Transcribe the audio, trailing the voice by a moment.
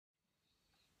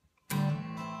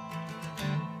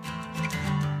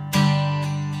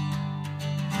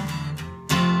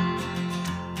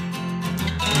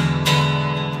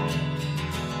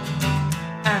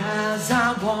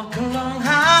walk along,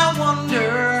 I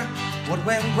wonder what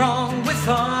went wrong with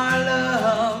our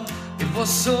love. It was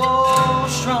so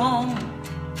strong.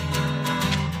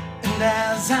 And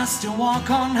as I still walk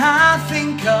on, I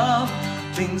think of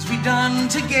things we done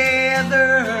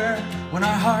together when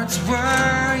our hearts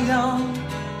were young.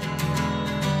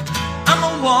 I'm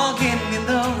a-walking in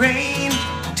the rain,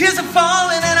 tears are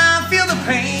falling and I feel the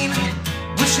pain,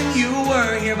 wishing you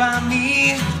were here by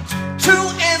me to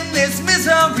end this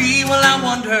misery. Well, I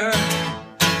wonder,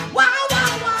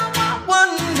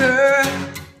 wonder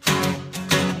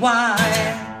why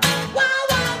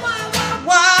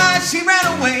she ran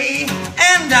away,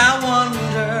 and I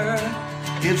wonder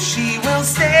if she will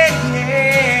stay.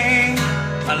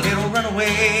 My little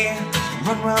runaway,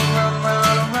 run, run, run,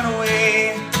 run, run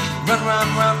away, run, run,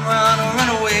 run, run, run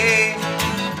away.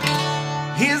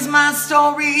 Here's my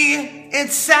story,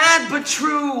 it's sad but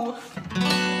true.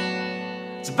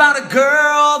 It's about a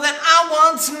girl that I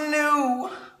once knew.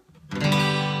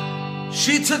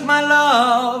 She took my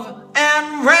love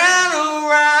and ran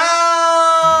around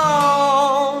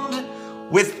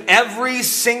with every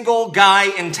single guy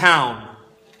in town.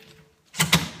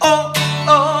 Oh,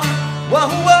 oh, whoa,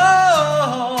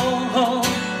 whoa, whoa,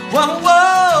 whoa,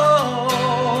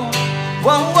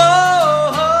 whoa,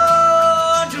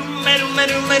 whoa, do me, do me,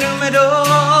 do me, do me, do.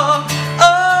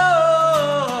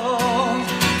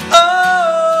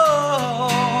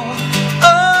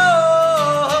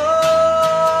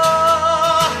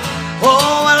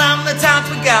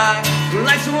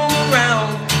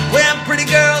 Pretty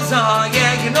girls are,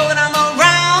 yeah, you know that I'm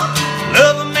around.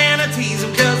 Love a man, I tease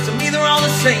them, cause to me they're all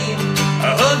the same.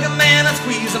 I hug a man, I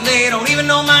squeeze them, they don't even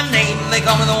know my name. They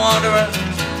call me the wanderer,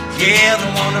 yeah,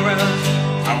 the wanderer.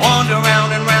 I wander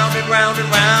round and round and round and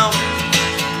round.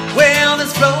 Well,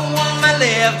 there's Flo on my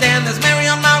left and there's Mary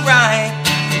on my right.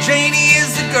 Janie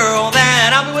is the girl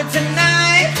that I'll be with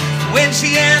tonight. When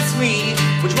she asks me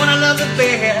which one I love the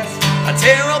best, I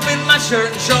tear open my shirt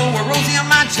and show her Rosie on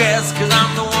my chest. Cause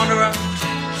I'm the wanderer,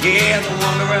 yeah, the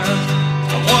wanderer.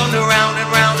 I wander round and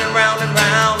round and round and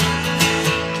round.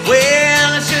 Well,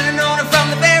 I should've known it from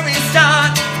the very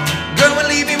start. Girl would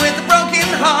leave me with a broken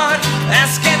heart.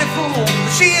 Ask any fool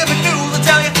if she ever knew. They'll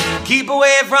tell you, keep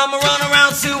away from a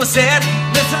runaround Sue. I said,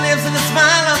 listen lips and a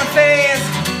smile on her face,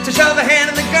 to shove a hand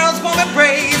in the girl's warm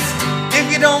embrace. If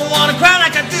you don't wanna cry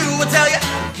like I do, I tell you,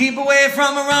 keep away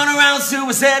from a runaround Sue.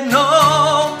 I said no.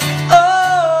 Oh,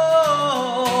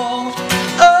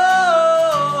 oh,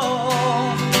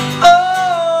 oh, oh.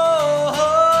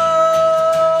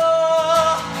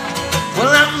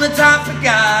 Well, I'm the type of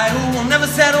guy who will never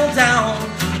settle down.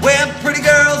 Where pretty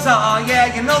girls are,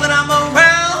 yeah, you know that I'm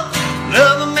around.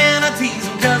 Love a man, I tease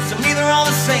them, cause to me they're all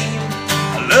the same.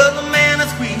 I love a man, I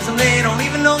squeeze them, they don't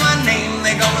even know my name.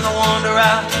 They call me the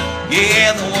wanderer,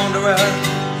 yeah, the wanderer.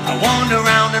 I wander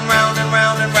round and round and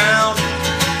round and round.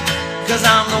 Cause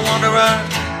I'm the wanderer,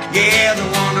 yeah, the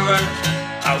wanderer.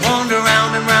 I wander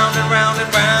round and round and round and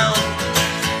round.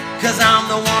 Cause I'm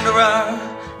the wanderer,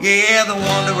 yeah, the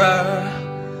wanderer.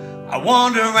 I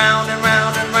wander round and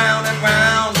round and round and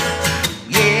round.